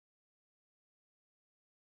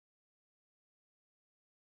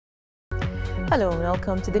Hello and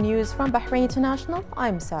welcome to the news from Bahrain International.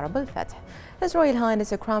 I'm Sarah Belfatah. His Royal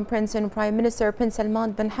Highness the Crown Prince and Prime Minister Prince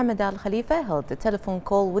Salman bin Hamad Al Khalifa held a telephone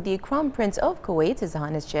call with the Crown Prince of Kuwait, His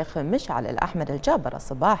Highness Sheikh Mish'al Al Ahmed Al Jaber Al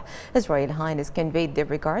Sabah. His Royal Highness conveyed the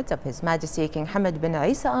regards of His Majesty King Hamad bin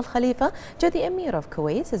Isa Al Khalifa to the Emir of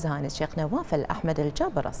Kuwait, His Highness Sheikh Nawaf Al Ahmed Al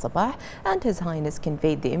Jaber Al Sabah, and His Highness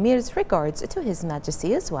conveyed the Emir's regards to His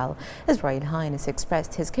Majesty as well. His Royal Highness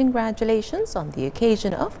expressed his congratulations on the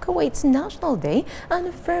occasion of Kuwait's National Day and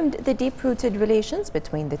affirmed the deep-rooted relations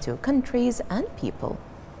between the two countries and people.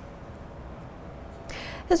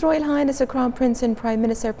 His Royal Highness the Crown Prince and Prime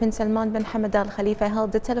Minister Prince Salman bin Hamad Al Khalifa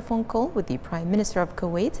held a telephone call with the Prime Minister of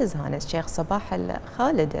Kuwait, His Highness Sheikh Sabah Al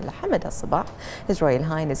Khalid Al Hamad Al Sabah. His Royal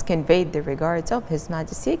Highness conveyed the regards of His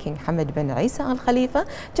Majesty King Hamad bin Isa Al Khalifa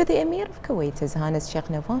to the Emir of Kuwait, His Highness Sheikh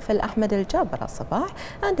Nawaf Al Ahmed Al Jaber Al Sabah,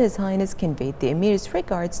 and His Highness conveyed the Emir's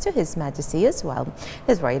regards to His Majesty as well.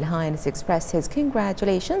 His Royal Highness expressed his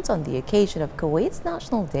congratulations on the occasion of Kuwait's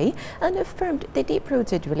National Day and affirmed the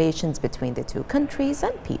deep-rooted relations between the two countries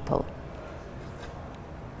and people.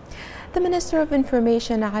 The Minister of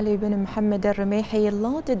Information Ali bin Mohammed Al Rumehi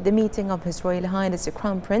lauded the meeting of His Royal Highness the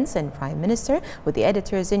Crown Prince and Prime Minister with the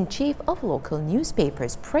editors-in-chief of local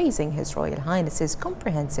newspapers, praising His Royal Highness's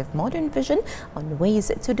comprehensive modern vision on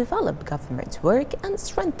ways to develop government work and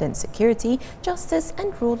strengthen security, justice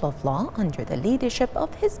and rule of law under the leadership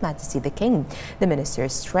of His Majesty the King. The Minister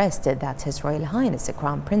stressed that His Royal Highness the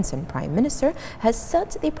Crown Prince and Prime Minister has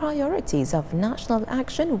set the priorities of national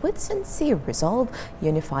action with sincere resolve,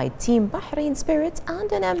 unified team Bahrain spirit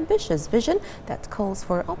and an ambitious vision that calls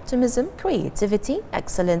for optimism, creativity,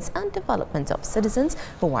 excellence and development of citizens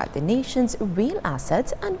who are the nation's real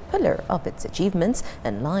asset and pillar of its achievements,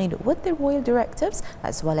 in line with the royal directives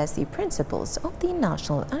as well as the principles of the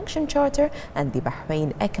National Action Charter and the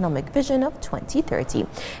Bahrain Economic Vision of 2030.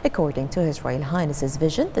 According to His Royal Highness's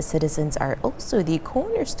vision, the citizens are also the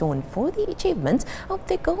cornerstone for the achievement of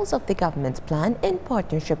the goals of the government plan in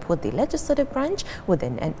partnership with the legislative branch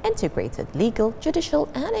within an integrated legal, judicial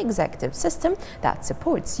and executive system that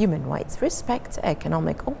supports human rights respect,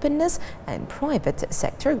 economic openness and private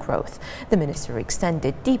sector growth. The Minister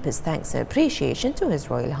extended deepest thanks and appreciation to His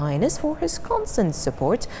Royal Highness for his constant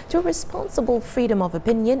support to responsible freedom of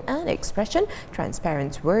opinion and expression,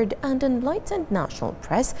 transparent word and enlightened national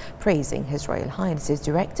press, praising His Royal Highness's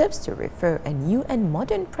directives to refer a new and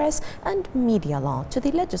modern press and media law to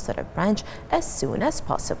the legislative branch as soon as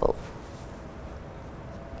possible.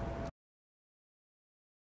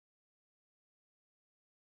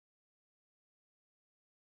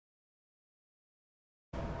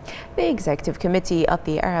 The Executive Committee of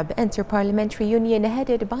the Arab Inter-Parliamentary Union,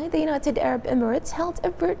 headed by the United Arab Emirates, held a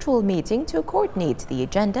virtual meeting to coordinate the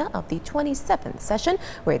agenda of the 27th session,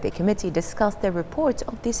 where the committee discussed the report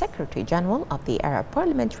of the Secretary General of the Arab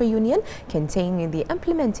Parliamentary Union containing the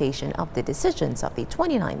implementation of the decisions of the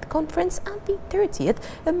 29th Conference and the 30th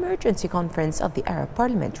Emergency Conference of the Arab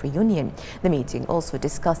Parliamentary Union. The meeting also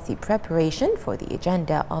discussed the preparation for the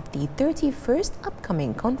agenda of the 31st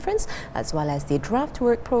upcoming conference, as well as the draft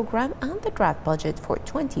work program and the draft budget for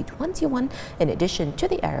 2021, in addition to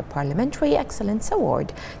the Arab Parliamentary Excellence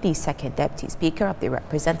Award. The second Deputy Speaker of the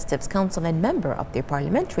Representatives Council and member of the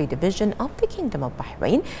Parliamentary Division of the Kingdom of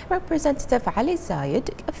Bahrain, Representative Ali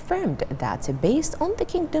Zayed, affirmed that based on the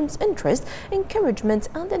Kingdom's interest, encouragement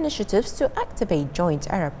and initiatives to activate joint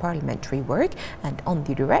Arab parliamentary work and on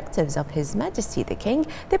the directives of His Majesty the King,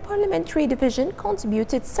 the Parliamentary Division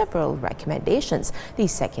contributed several recommendations. The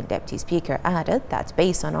second Deputy Speaker added that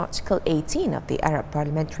based on Article 18 of the Arab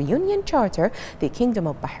Parliamentary Union Charter, the Kingdom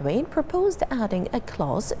of Bahrain proposed adding a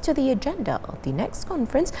clause to the agenda of the next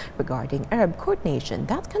conference regarding Arab coordination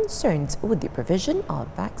that concerns with the provision of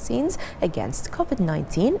vaccines against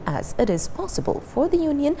COVID-19, as it is possible for the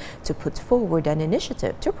Union to put forward an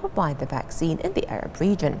initiative to provide the vaccine in the Arab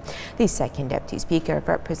region. The second Deputy Speaker of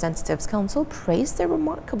Representatives Council praised the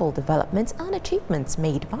remarkable developments and achievements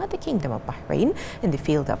made by the Kingdom of Bahrain in the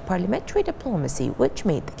field of parliamentary diplomacy, which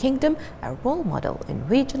made the Kingdom a role model in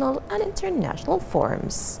regional and international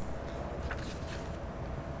forums.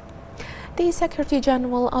 The Secretary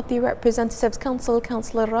General of the Representatives Council,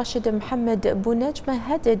 Councillor Rashid Mohammed Bounajma,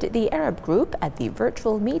 headed the Arab Group at the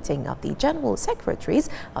virtual meeting of the General Secretaries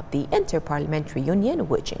of the Inter-Parliamentary Union,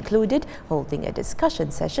 which included holding a discussion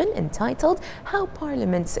session entitled How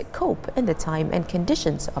Parliaments Cope in the Time and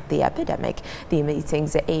Conditions of the Epidemic. The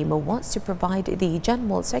meeting's aim was to provide the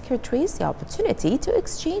General Secretaries the opportunity to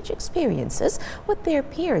exchange experiences with their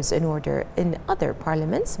peers in other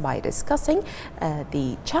parliaments by discussing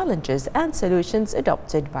the challenges and solutions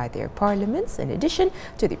adopted by their parliaments, in addition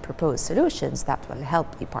to the proposed solutions that will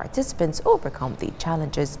help the participants overcome the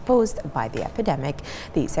challenges posed by the epidemic.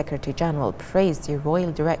 The Secretary General praised the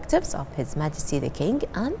royal directives of His Majesty the King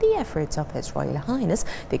and the efforts of His Royal Highness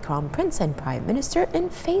the Crown Prince and Prime Minister in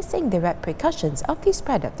facing the repercussions of the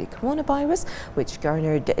spread of the coronavirus, which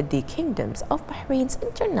garnered the Kingdoms of Bahrain's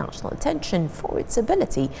international attention for its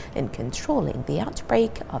ability in controlling the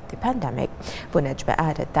outbreak of the pandemic. Bunajba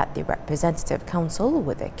added that the Representative Council,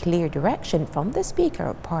 with a clear direction from the Speaker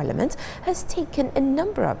of Parliament, has taken a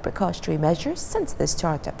number of precautionary measures since the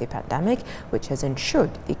start of the pandemic, which has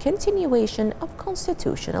ensured the continuation of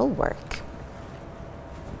constitutional work.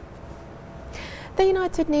 The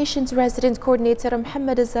United Nations Resident Coordinator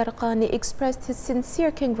Mohammed al-Zarqani expressed his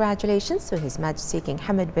sincere congratulations to His Majesty King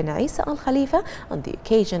Hamad bin Isa Al Khalifa on the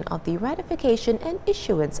occasion of the ratification and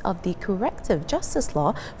issuance of the corrective justice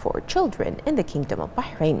law for children in the Kingdom of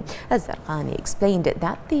Bahrain. Al-Zarqani explained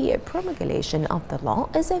that the promulgation of the law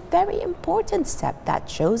is a very important step that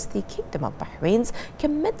shows the Kingdom of Bahrain's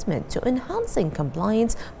commitment to enhancing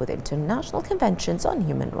compliance with international conventions on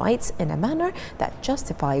human rights in a manner that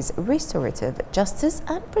justifies restorative justice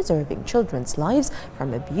and preserving children's lives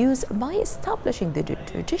from abuse by establishing the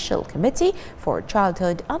Judicial Committee for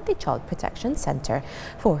Childhood and the Child Protection Center.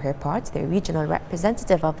 For her part, the regional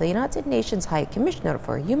representative of the United Nations High Commissioner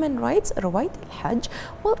for Human Rights, Ruwaid Al-Hajj,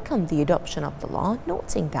 welcomed the adoption of the law,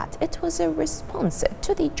 noting that it was a response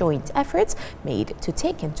to the joint efforts made to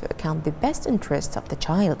take into account the best interests of the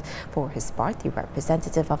child. For his part, the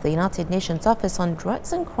representative of the United Nations Office on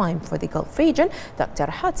Drugs and Crime for the Gulf region, Dr.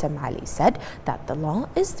 Hatem Ali, said that the law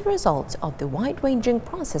is the result of the wide-ranging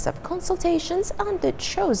process of consultations, and it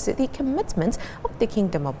shows the commitment of the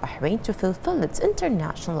Kingdom of Bahrain to fulfill its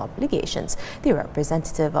international obligations. The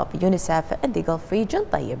representative of UNICEF in the Gulf region,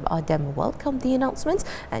 Tayyib Adam, welcomed the announcement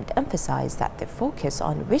and emphasized that the focus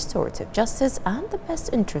on restorative justice and the best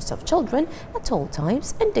interests of children at all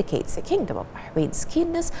times indicates the Kingdom of Bahrain's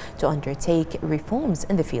keenness to undertake reforms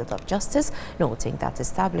in the field of justice, noting that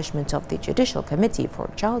establishment of the Judicial Committee for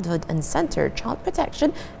Childhood and Center Child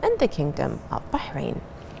Protection in the Kingdom of Bahrain.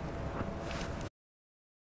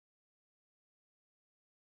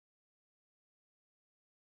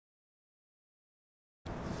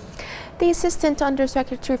 The Assistant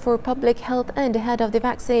Undersecretary for Public Health and Head of the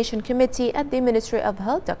Vaccination Committee at the Ministry of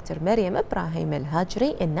Health, Dr. Maryam Ibrahim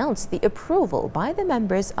Al-Hajri, announced the approval by the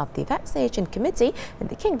members of the Vaccination Committee in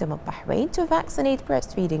the Kingdom of Bahrain to vaccinate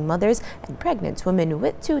breastfeeding mothers and pregnant women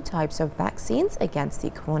with 2 types of vaccines against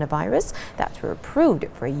the coronavirus that were approved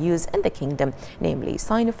for use in the Kingdom, namely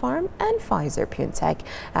Sinopharm and Pfizer-BioNTech.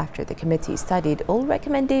 After the committee studied all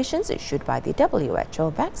recommendations issued by the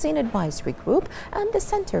WHO Vaccine Advisory Group and the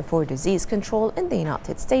Center for Disease Control in the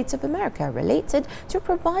United States of America related to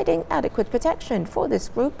providing adequate protection for this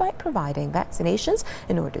group by providing vaccinations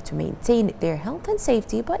in order to maintain their health and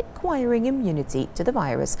safety by acquiring immunity to the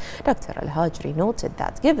virus. Dr. Al-Hajri noted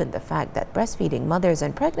that given the fact that breastfeeding mothers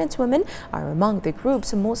and pregnant women are among the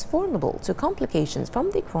groups most vulnerable to complications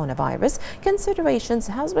from the coronavirus, considerations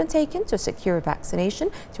has been taken to secure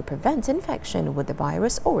vaccination to prevent infection with the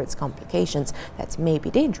virus or its complications that may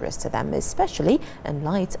be dangerous to them, especially in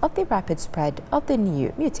light of the rapid spread of the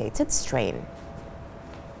new mutated strain.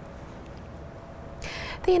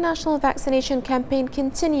 The national vaccination campaign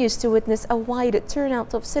continues to witness a wide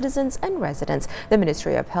turnout of citizens and residents. The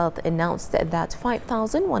Ministry of Health announced that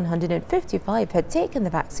 5,155 had taken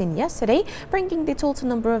the vaccine yesterday, bringing the total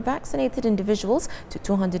number of vaccinated individuals to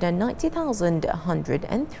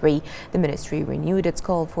 290,103. The ministry renewed its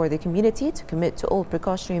call for the community to commit to all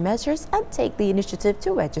precautionary measures and take the initiative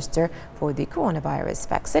to register for the coronavirus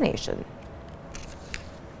vaccination.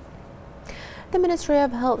 The Ministry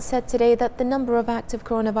of Health said today that the number of active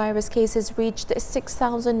coronavirus cases reached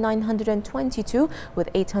 6,922 with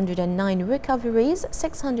 809 recoveries,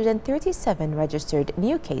 637 registered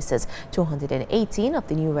new cases. 218 of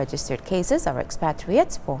the new registered cases are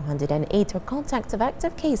expatriates, 408 are contacts of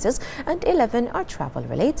active cases, and 11 are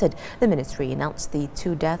travel-related. The ministry announced the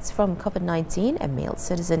 2 deaths from COVID-19, a male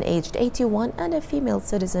citizen aged 81 and a female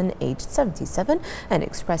citizen aged 77, and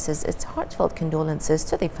expresses its heartfelt condolences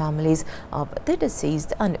to the families of the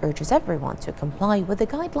deceased and urges everyone to comply with the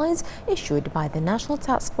guidelines issued by the National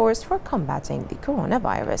Task Force for combating the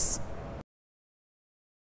coronavirus.